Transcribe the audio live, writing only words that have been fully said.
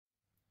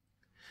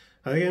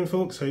Hi again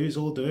folks, how you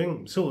all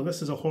doing? So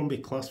this is a Hornby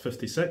Class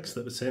 56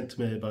 that was sent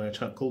to me by a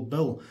chap called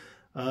Bill.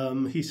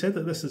 He said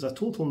that this is a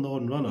total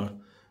non-runner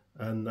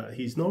and that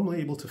he's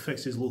normally able to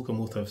fix his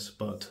locomotives,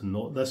 but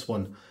not this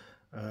one.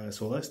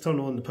 So let's turn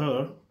on the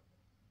power.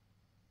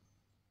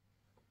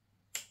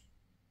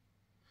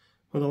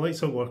 Well, the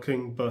lights are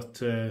working, but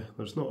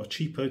there's not a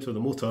cheap out of the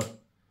motor,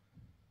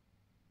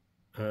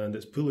 and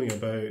it's pulling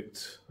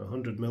about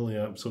 100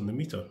 milliamps on the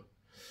meter.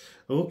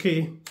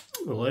 Okay,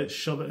 well, let's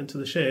shove it into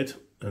the shed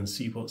and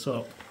see what's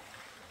up.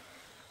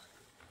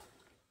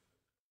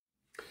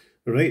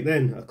 Right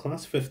then, a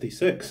Class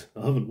 56.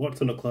 I haven't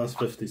worked on a Class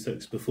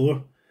 56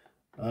 before,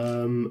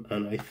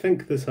 and I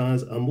think this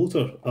has a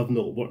motor I've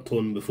not worked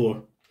on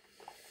before.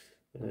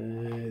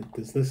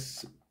 Does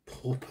this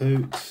pop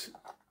out?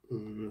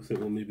 I think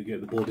we'll maybe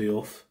get the body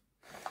off.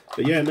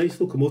 But yeah,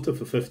 nice locomotive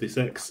for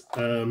 56,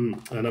 and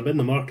I'm in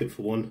the market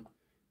for one,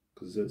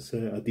 because it's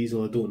a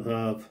diesel I don't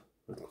have.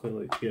 I'd quite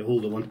like to get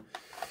hold of one.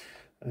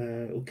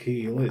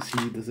 Okay, let's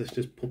see, does this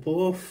just pop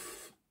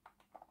off?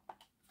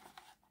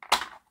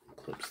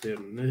 Clips there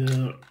and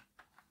there.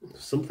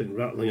 There's something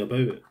rattling about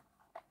it.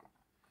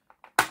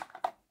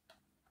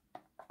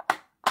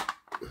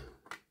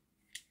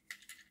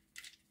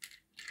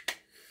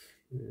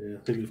 Yeah,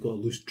 I think we've got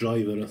a loose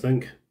driver, I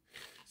think.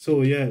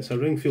 So yeah, it's a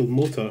Ringfield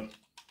motor,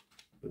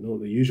 but not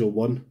the usual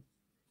one.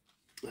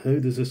 How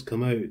does this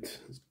come out?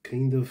 It's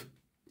kind of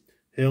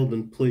held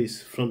in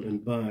place front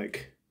and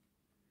back.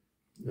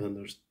 And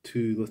there's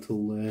two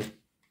little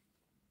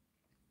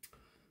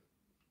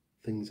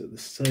things at the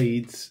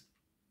sides.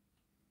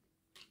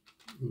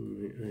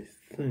 Right,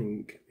 I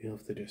think we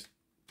have to just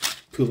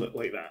pull it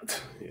like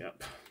that.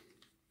 Yep.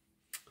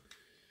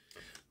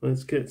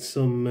 Let's get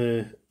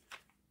some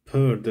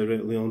power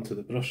directly onto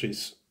the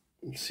brushes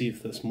and see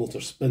if this motor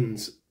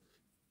spins.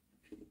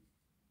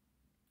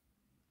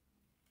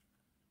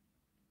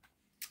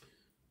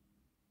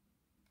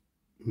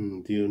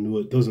 Dear, no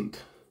it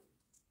doesn't.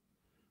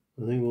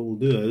 I think what we'll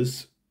do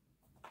is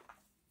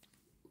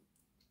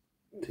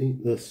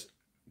take this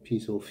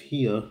piece off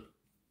here,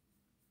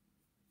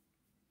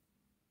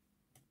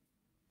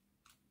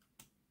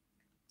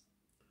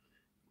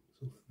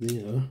 off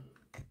there.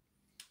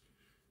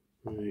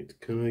 Right,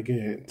 can I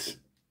get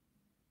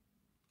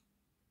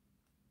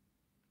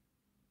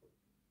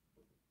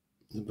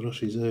the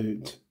brushes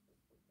out?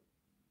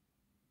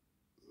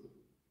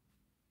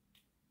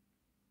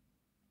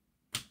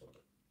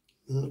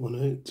 That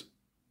one out.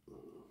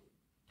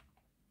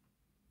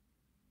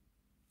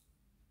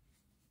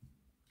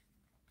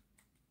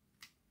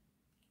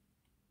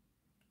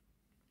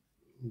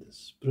 The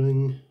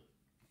spring,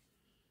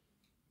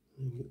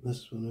 and get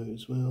this one out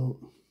as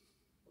well.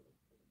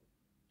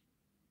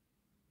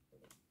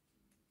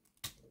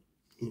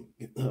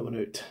 Get that one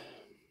out.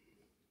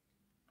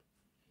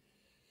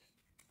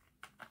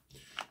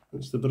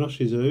 That's the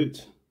brushes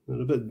out.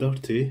 They're a bit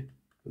dirty,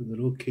 but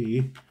they're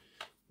okay.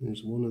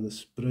 There's one of the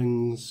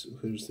springs.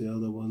 Where's the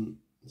other one?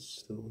 It's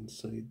still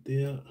inside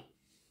there.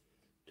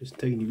 Just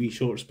tiny wee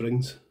short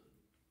springs.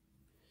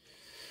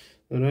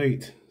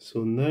 Alright,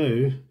 so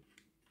now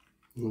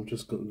I've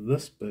just got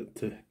this bit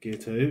to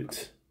get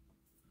out.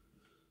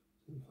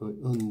 If I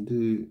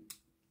undo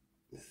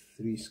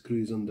 3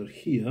 screws under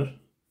here,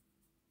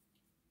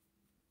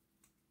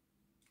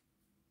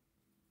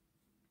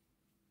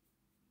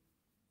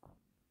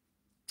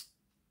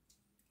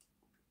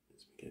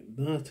 let's get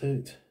that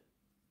out.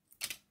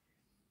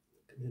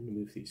 And then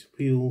remove these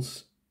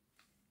wheels,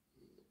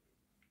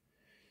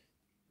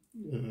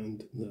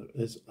 and there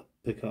is a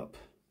pickup.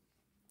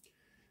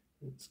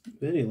 It's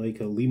very like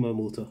a Lima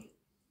motor.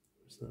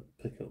 There's that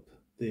pickup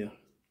there.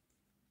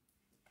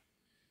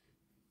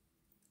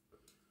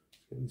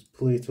 Get this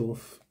plate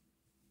off,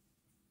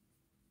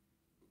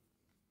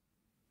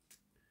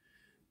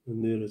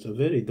 and there is a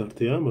very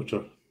dirty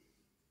armature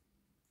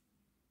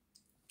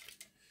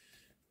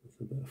with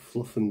a bit of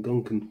fluff and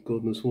gunk and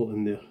God knows what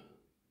in there.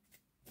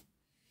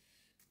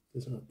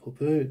 Does that pop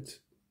out?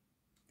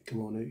 Come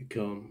on, out you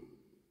come.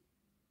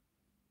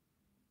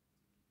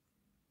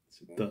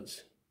 Yes, it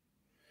does.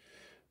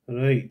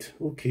 Right,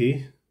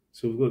 okay,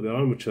 so we've got the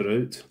armature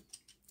out,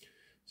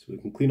 so we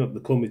can clean up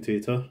the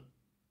commutator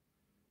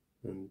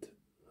and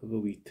have a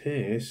wee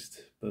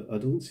test, but I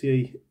don't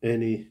see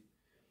any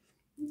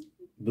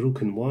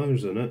broken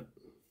wires in it.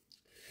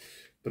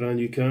 Brand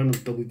new can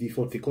of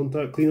WD-40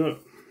 contact cleaner.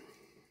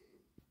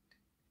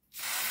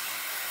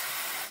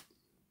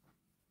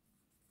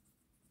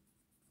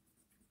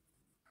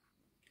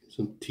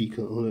 Some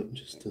T-cut on it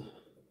just to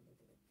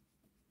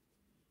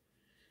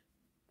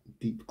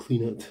deep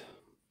clean it.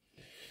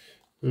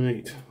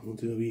 Right, we'll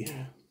do a wee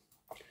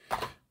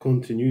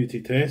continuity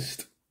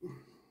test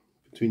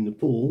between the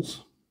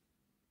poles.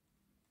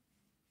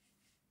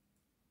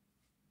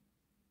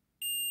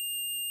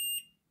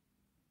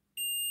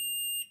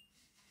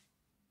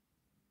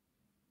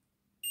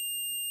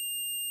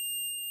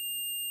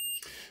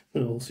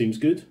 It all seems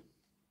good.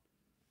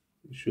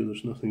 Make sure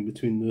there's nothing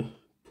between the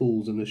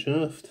poles and the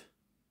shaft.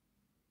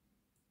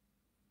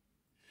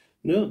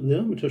 No, the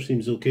armature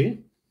seems okay.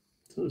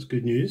 So that's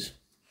good news.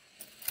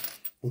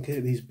 We'll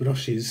get these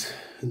brushes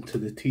into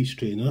the tea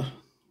strainer,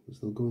 because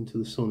they'll go into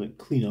the sonic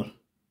cleaner.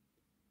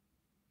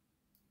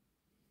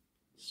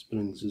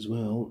 Springs as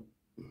well.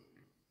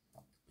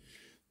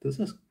 Does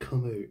this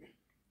come out?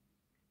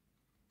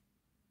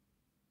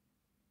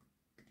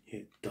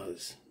 Yeah, it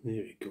does.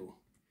 There we go.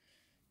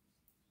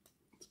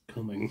 It's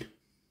coming.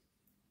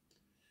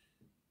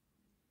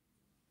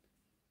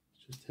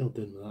 It's just held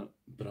in with that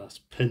brass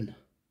pin.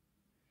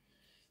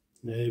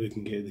 Now we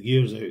can get the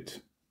gears out.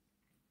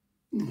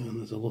 And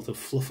there's a lot of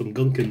fluff and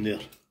gunk in there.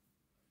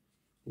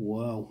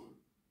 Wow.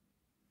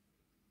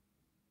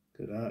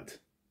 Look at that.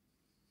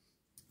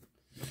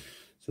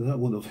 So that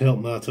won't have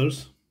helped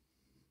matters.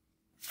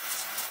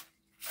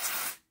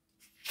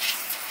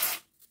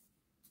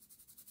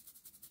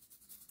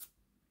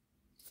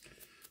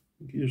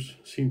 The gears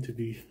seem to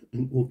be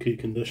in okay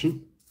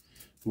condition.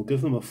 We'll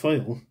give them a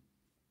file,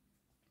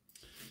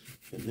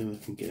 and then we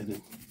can get in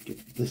and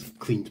get this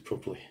cleaned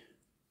properly.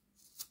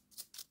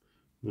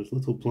 There's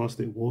little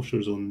plastic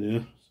washers on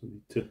there, so we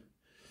need to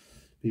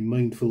be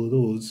mindful of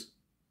those.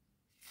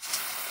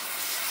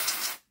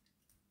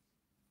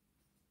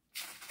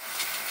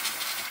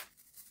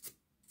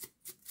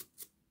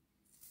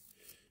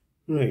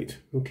 Right,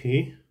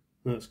 okay,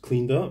 that's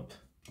cleaned up.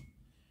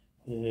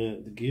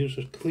 The gears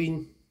are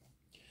clean.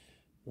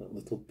 That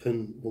little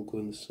pin will go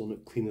in the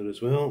sonic cleaner as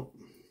well.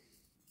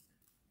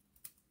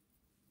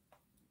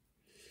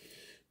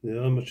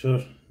 The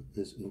armature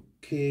is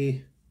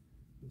okay.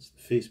 It's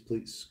the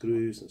faceplate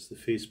screws, it's the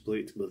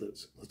faceplate with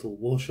its little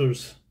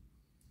washers.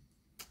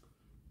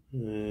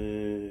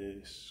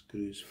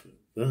 Screws for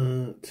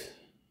that.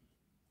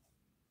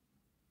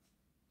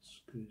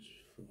 Screws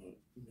for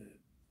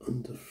the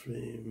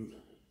underframe.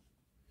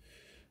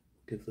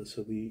 Give this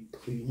a wee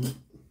clean.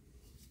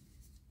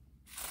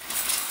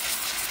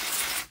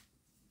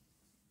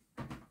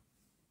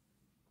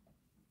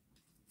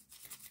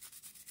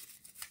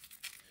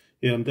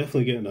 Yeah, I'm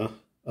definitely getting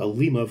a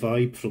Lima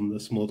vibe from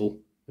this model.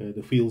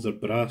 The wheels are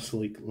brass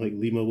like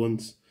Lima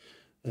ones.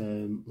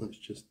 Let's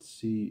just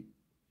see.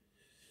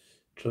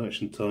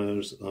 Traction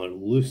tyres are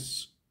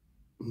loose.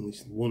 At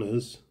least one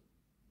is.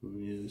 Oh,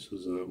 yeah, this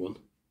was that one.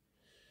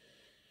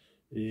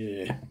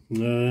 Yeah.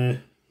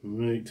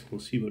 Right, we'll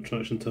see what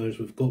traction tyres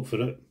we've got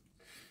for it.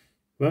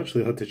 I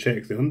actually had to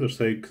check the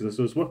underside because as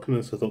I was working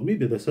on this I thought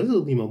maybe this is a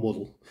Lima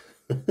model.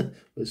 But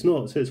it's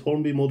not, it says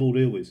Hornby Model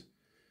Railways.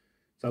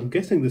 So I'm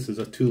guessing this is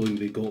a tooling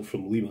they got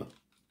from Lima.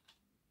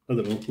 I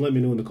don't know, let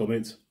me know in the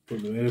comments.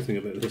 Don't know anything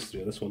about the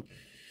history of this one.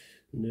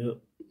 No,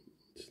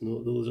 it's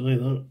not those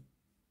either.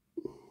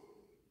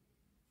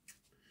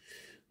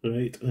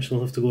 Right, I shall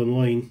have to go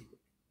online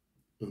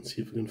and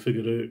see if we can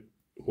figure out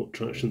what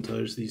traction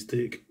tyres these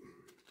take.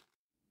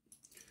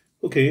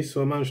 Okay,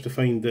 so I managed to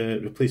find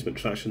replacement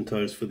traction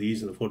tyres for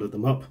these and I've ordered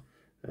them up.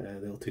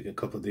 They'll take a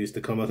couple of days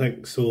to come, I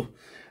think. So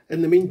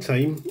in the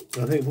meantime,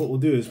 I think what we'll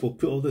do is we'll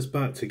put all this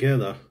back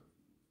together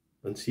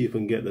and see if we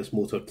can get this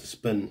motor to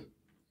spin.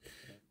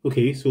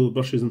 Okay, so the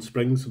brushes and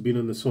springs have been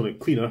in the sonic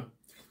cleaner.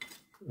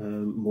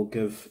 We'll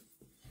give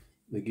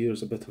the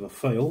gears a bit of a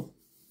file.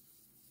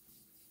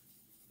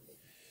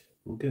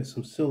 We'll get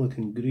some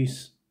silicone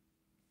grease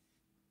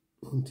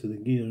onto the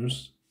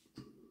gears.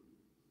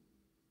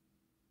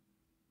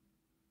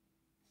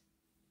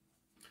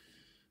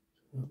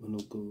 That one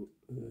will go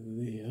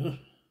there.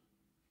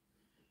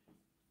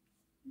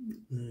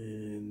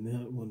 And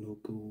that one will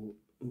go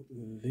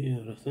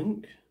there, I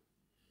think.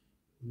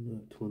 And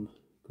that one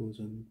goes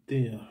in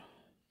there.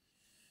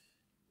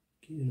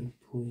 Gear in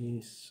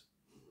place.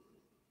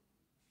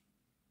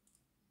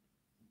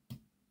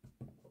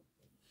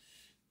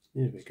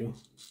 There we go.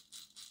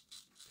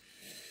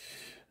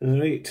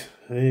 Alright,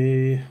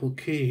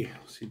 okay,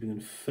 let's see if we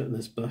can fit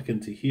this back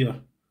into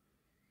here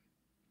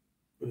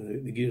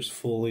without the gears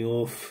falling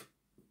off.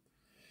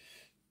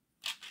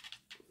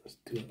 Let's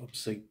do it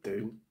upside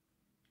down.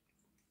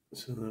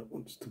 So that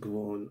wants to go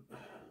on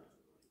like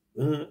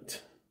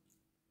that.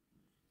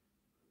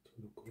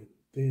 That'll go in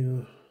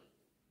there.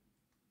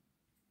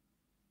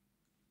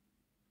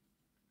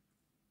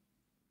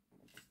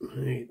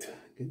 Right,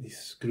 get these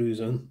screws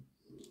in.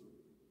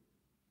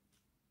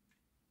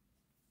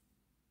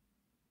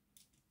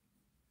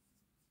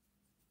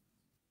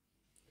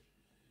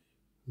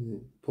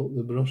 Pop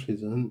the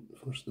brushes in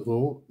first of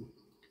all,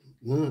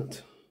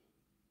 that.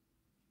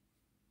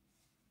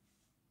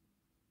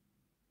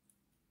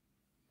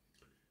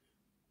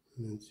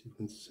 And then see if we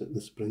can set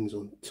the springs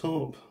on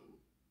top.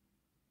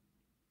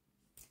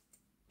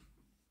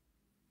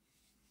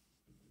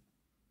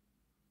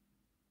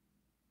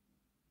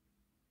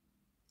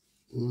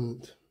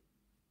 That.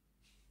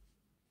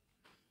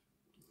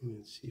 And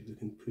then see if we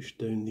can push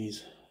down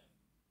these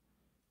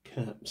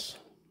caps.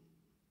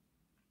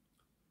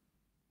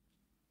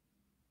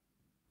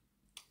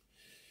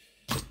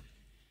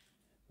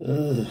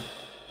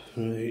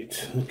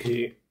 Right,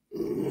 okay.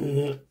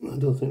 I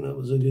don't think that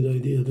was a good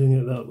idea doing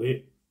it that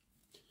way.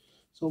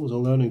 It's always a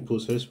learning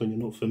process when you're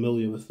not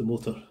familiar with the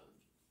motor.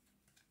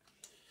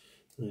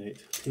 Right,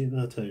 take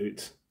that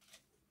out.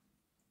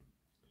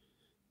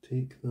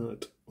 take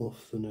that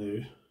off the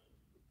now.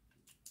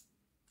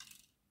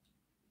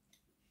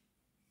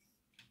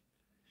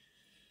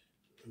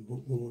 And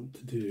what we want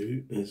to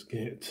do is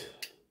get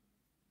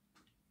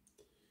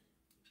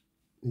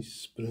these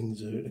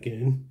springs out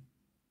again.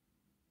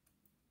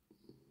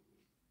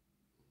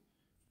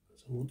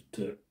 So I want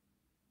to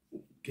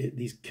get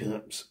these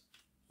caps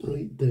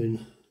right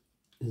down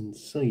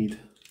inside.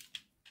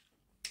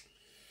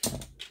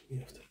 You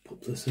have to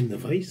pop this in the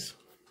vise.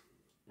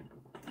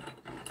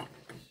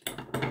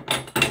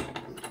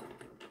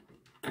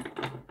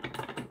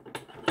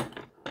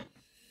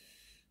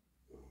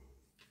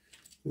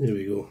 There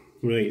we go.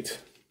 Right.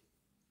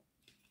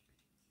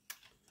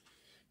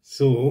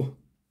 So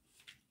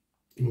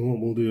what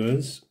we'll do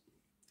is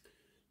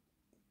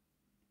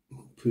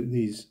we'll put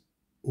these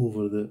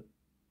over the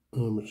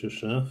armature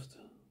shaft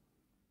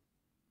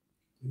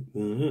like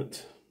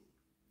that.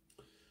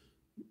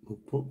 We'll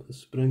pop the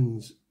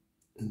springs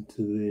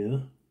into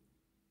there.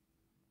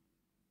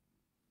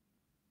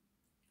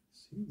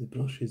 See, the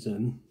brush is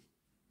in.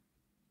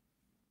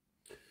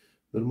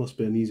 There must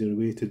be an easier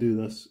way to do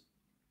this,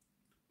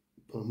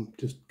 but I'm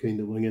just kind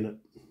of winging it.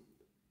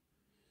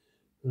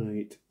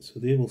 Right, so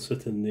they will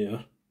sit in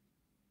there.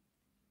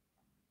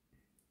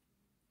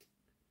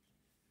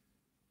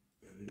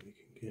 And we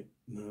can get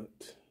that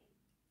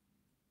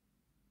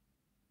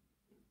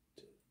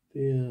to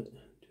there.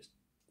 Just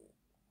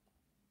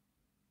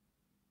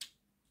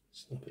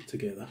snap it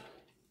together.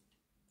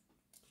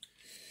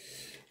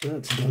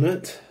 That's done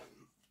it.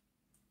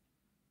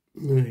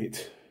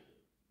 Right.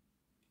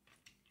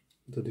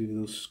 What do I do with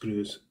those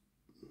screws?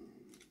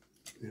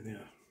 There they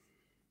are.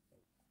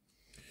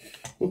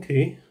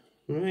 Okay,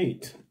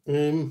 right.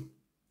 It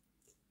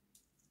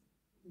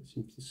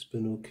seems to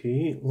spin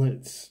okay.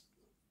 Let's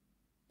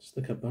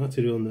stick a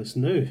battery on this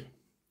now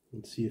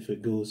and see if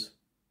it goes.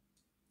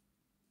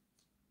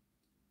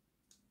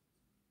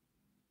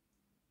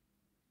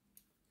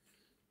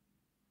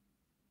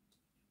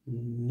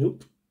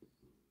 Nope.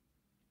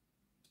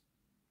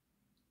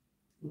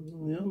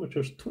 The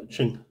armature's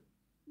twitching.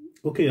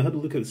 Okay, I had a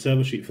look at the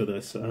service sheet for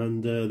this,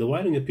 and the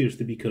wiring appears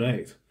to be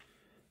correct.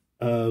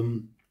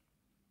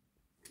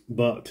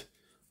 But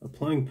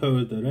applying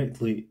power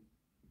directly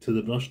to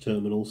the brush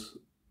terminals,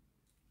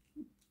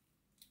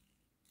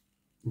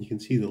 you can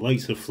see the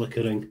lights are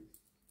flickering,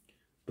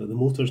 but the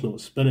motor's not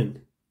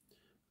spinning.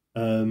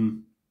 I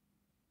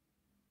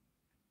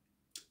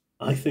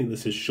think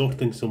this is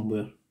shorting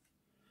somewhere.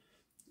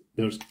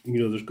 There's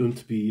going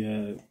to be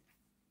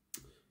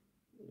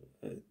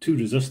 2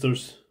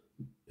 resistors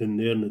in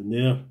there and in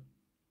there,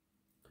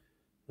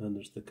 and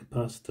there's the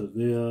capacitor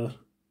there.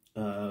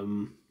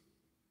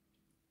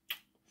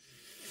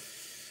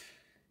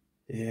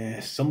 Yeah,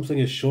 something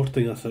is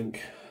shorting, I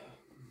think.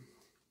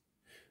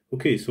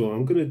 Okay, so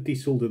I'm going to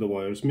desolder the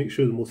wires, make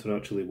sure the motor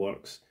actually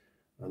works,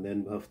 and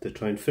then we'll have to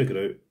try and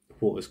figure out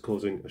what is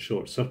causing a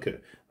short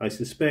circuit. I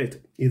suspect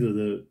either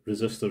the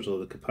resistors or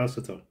the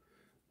capacitor,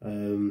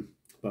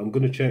 but I'm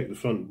going to check the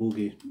front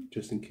bogie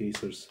just in case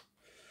there's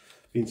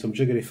been some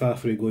jiggery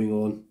faffery going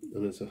on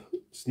and there's a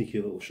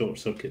sneaky little short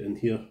circuit in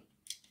here.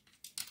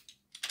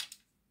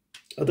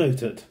 I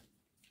doubt it,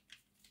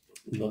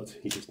 but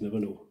you just never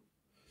know.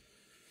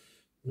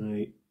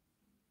 Right,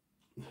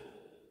 so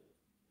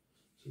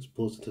it's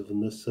positive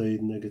on this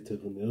side,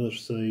 negative on the other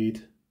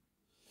side.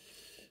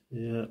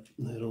 Yeah,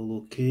 they're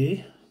all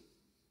okay.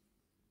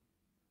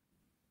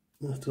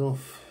 That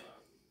off.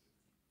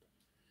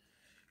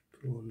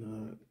 Pull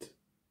on that.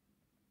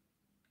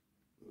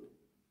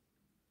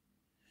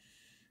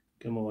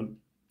 Come on.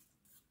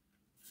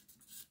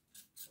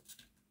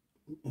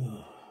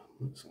 Oh,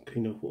 that's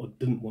kind of what I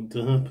didn't want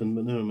to happen,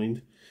 but never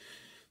mind.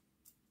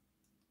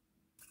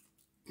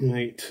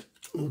 Right,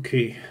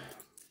 okay.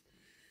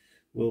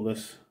 Will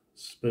this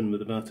spin with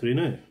the battery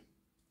now?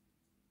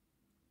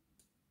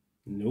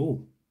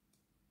 No.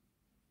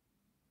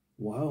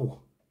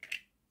 Wow.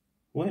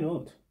 Why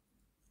not?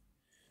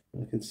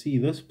 I can see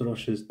this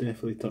brush is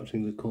definitely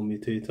touching the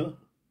commutator.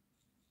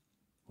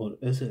 Or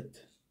is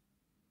it?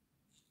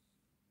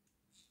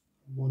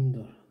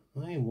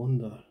 I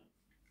wonder.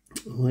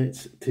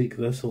 Let's take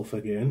this off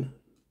again.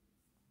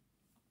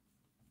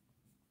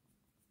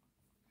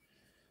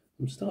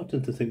 I'm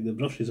starting to think the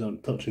brushes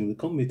aren't touching the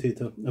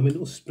commutator. I mean,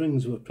 those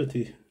springs were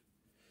pretty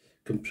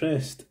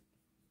compressed.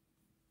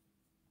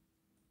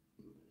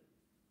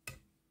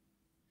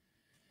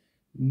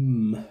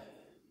 Let's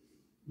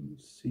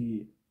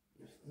see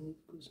if that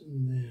goes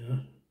in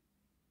there.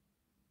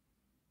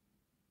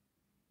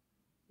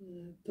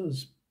 It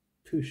does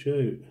push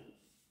out.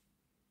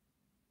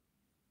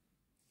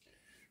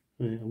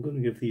 Right, I'm going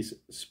to give these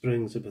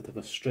springs a bit of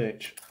a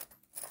stretch.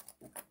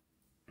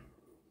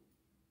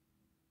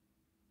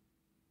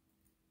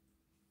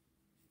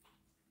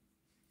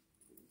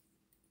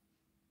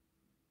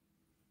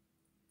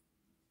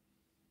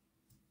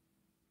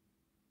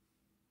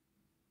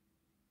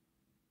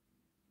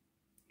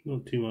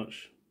 Not too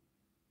much.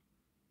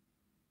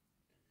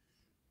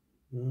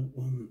 That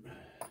one.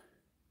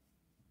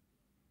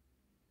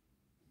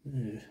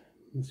 Yeah,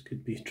 this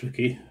could be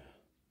tricky.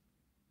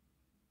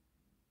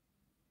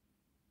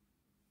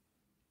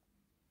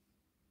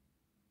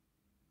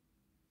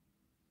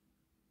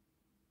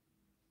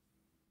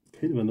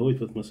 kind of annoyed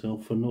with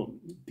myself for not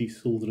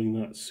desoldering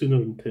that sooner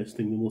and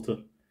testing the motor,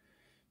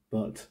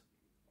 but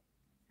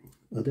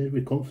I had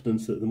every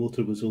confidence that the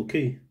motor was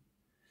okay,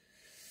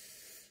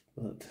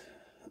 but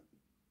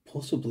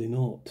possibly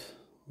not.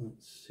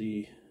 Let's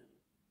see.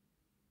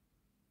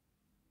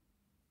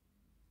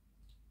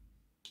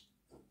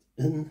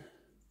 In.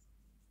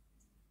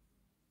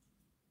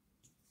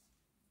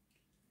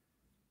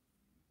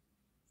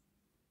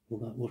 Will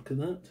that work at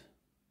that?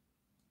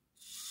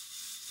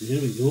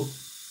 There we go.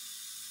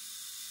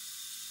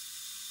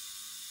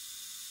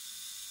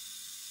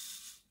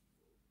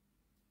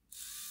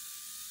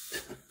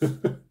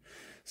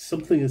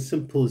 Something as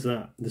simple as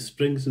that. The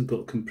springs had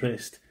got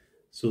compressed,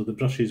 so the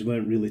brushes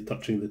weren't really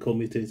touching the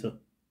commutator.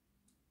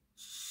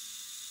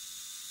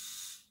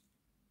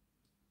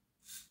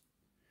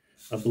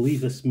 I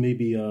believe this may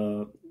be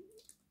a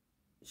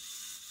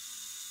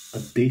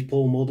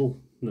Dapol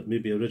model that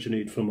maybe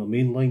originated from a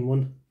mainline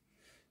one.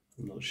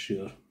 I'm not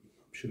sure.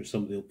 I'm sure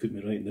somebody will put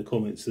me right in the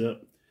comments there.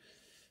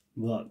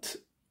 But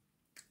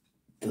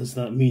does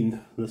that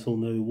mean this will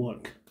now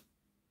work?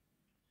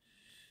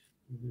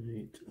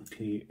 Right,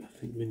 okay, I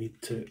think we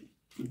need to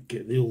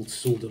get the old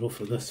solder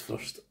off of this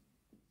first.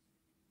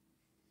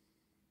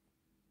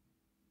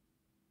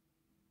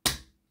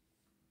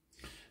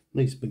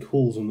 Nice big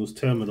holes on those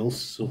terminals,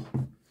 so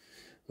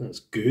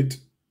that's good.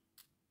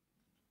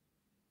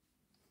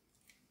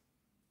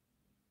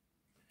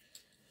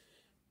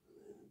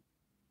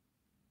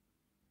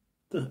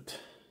 That.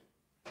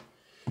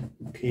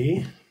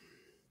 Okay,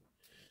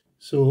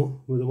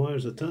 so with the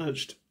wires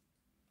attached,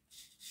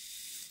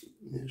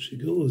 there she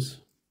goes.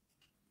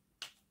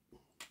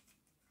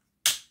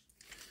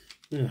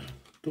 Yeah,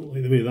 don't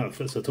like the way that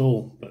fits at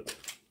all, but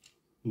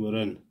we're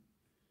in.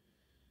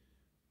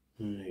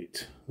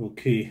 Right,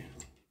 okay.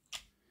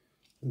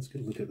 Let's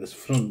get a look at this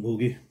front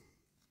bogie.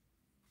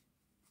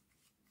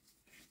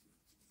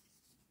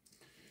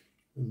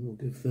 And we'll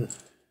give the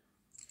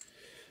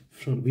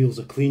front wheels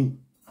a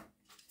clean.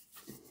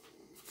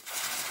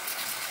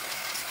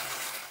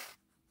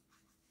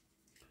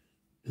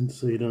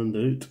 Inside and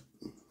out.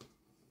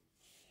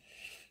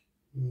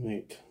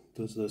 Right,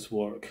 does this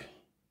work?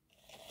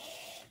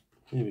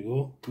 There we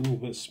go. Ooh, a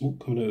bit of smoke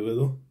coming out of it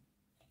though.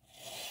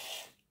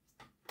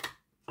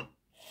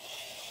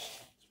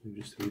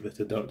 Maybe just a wee bit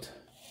of dirt.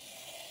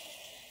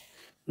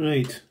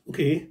 Right,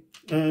 okay.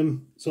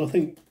 So I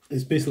think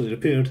it's basically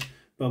repaired,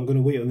 but I'm going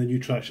to wait on the new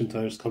traction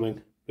tyres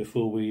coming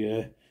before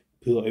we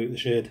pull it out of the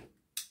shed.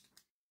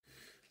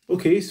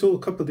 Okay, so a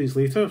couple of days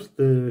later,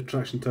 the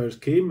traction tyres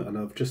came and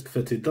I've just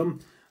fitted them.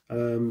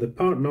 The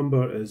part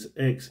number is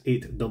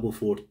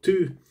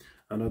X8442,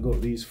 and I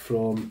got these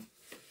from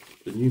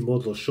the New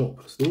Modeler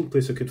shop. It's the only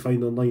place I could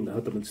find online that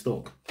had them in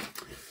stock.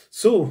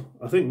 So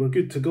I think we're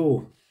good to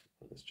go.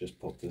 Let's just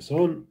pop this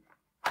on.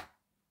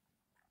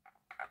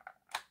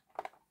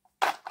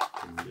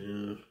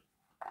 And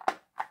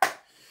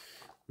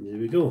there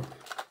we go.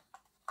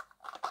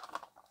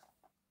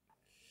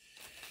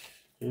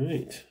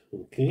 Alright,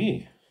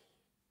 okay.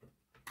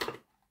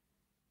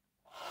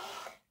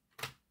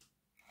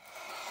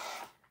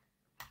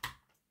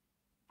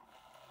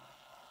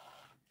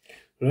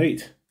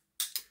 Right,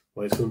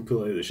 let's go and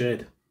pull it out of the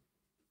shed.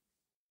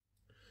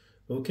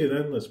 Okay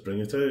then, let's bring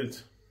it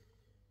out.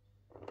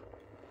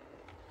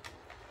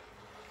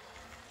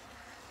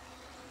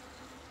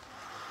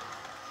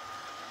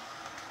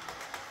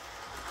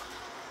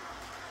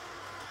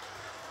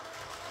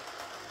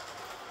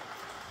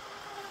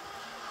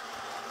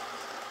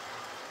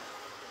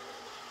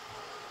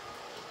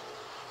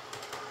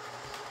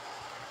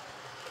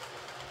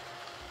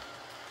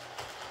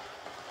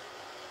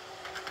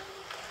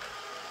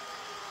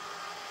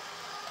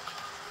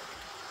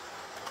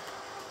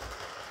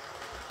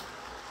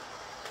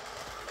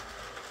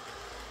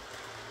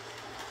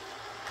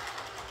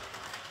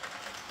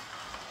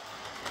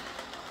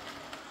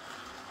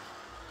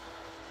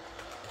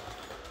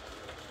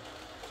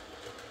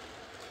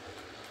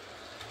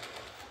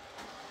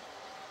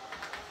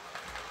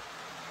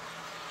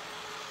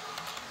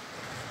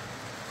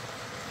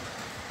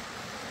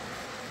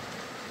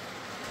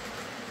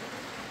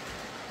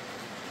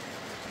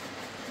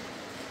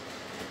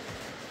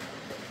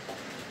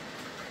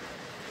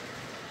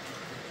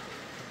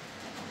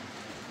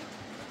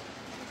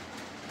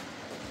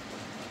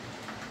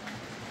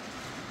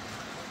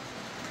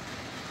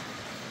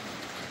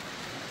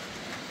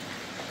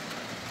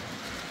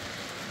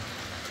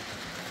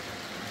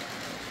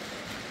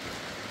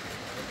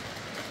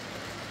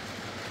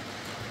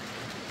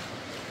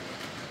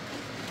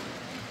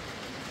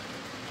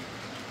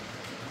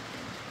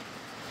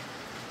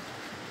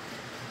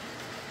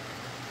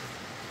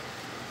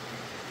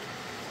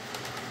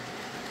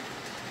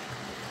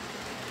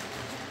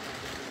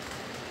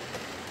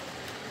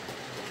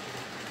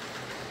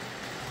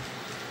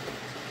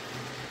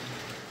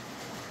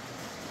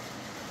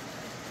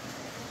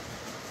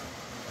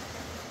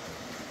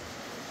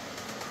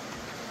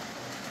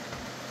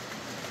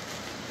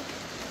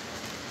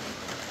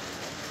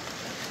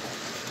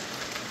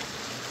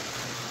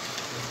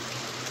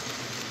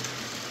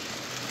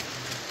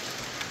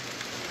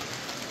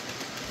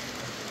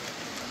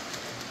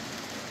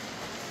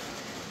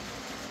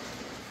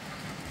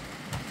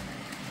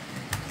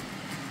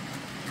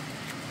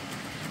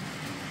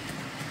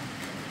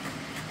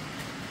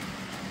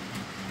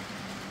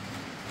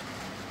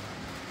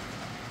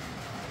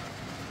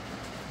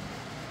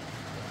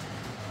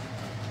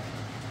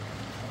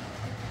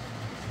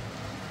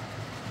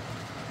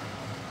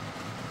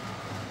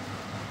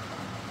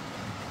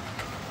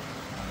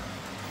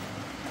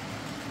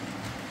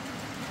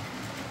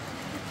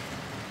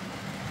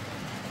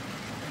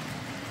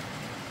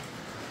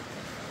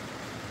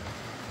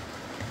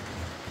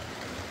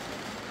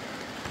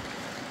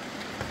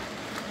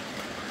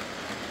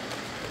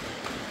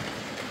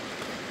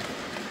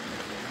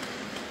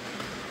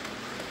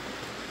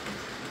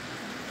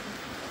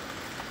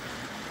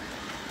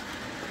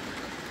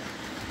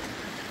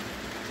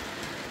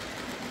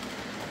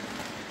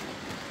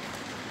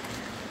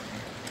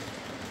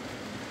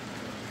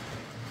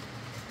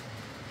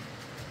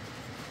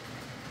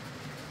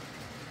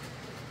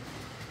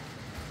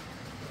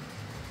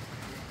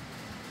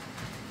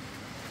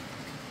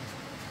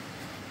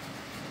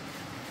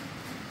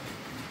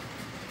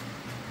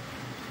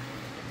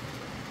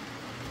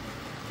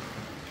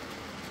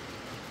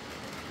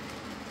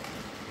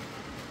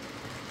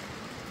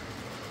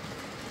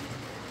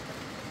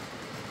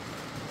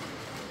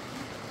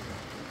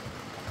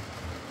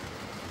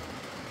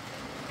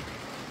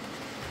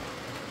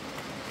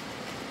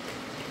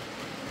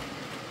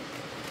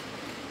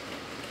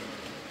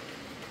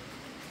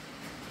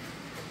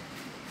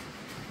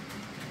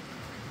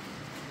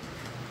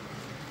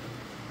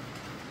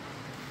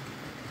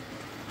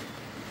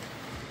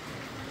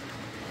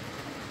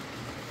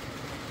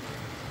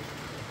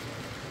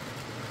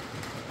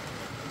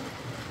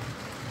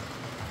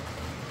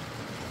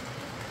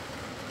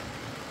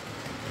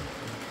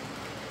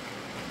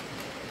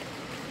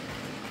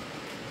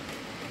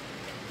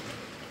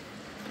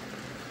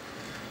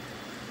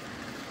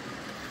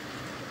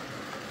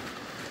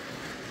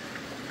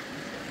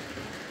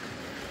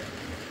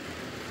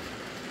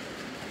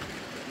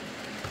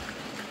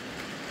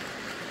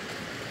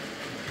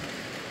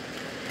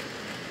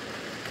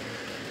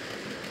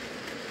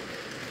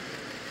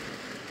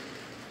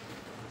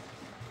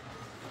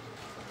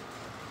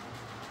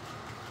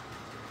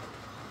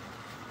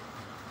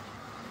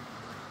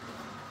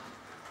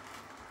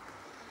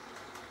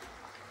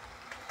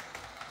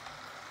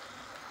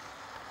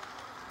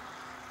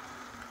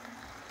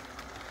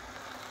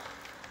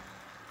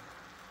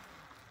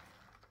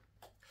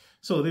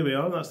 So there we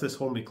are, that's this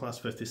Hornby Class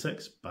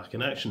 56 back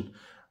in action.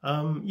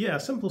 Yeah, a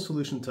simple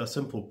solution to a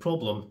simple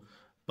problem,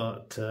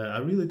 but I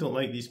really don't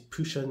like these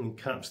push-in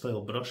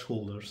cap-style brush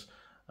holders.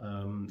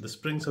 The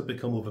springs have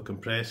become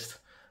over-compressed,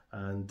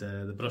 and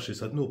the brushes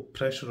had no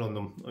pressure on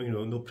them,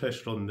 no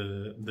pressure on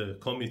the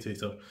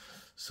commutator.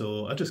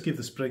 So I just gave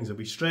the springs a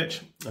wee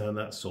stretch, and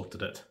that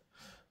sorted it.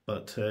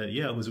 But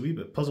yeah, I was a wee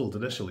bit puzzled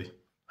initially.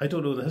 I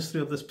don't know the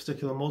history of this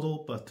particular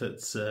model, but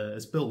it's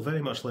built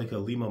very much like a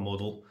Lima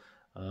model.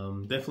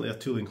 Definitely a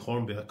tooling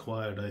Hornby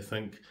acquired, I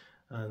think,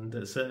 and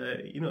it's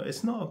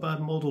it's not a bad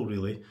model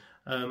really.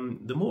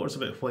 The motor's a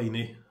bit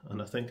whiny,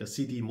 and I think a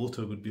CD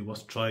motor would be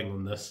worth trying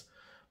on this,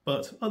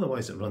 but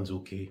otherwise it runs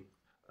okay.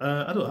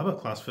 I don't have a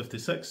Class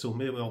 56, so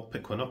maybe I'll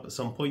pick one up at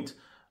some point.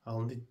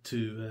 I'll need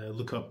to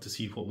look up to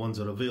see what ones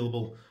are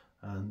available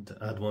and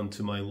add one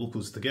to my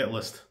locos to get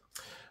list.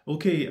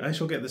 Okay, I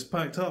shall get this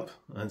packed up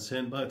and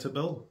sent back to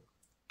Bill.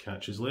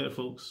 Catch you later,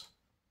 folks.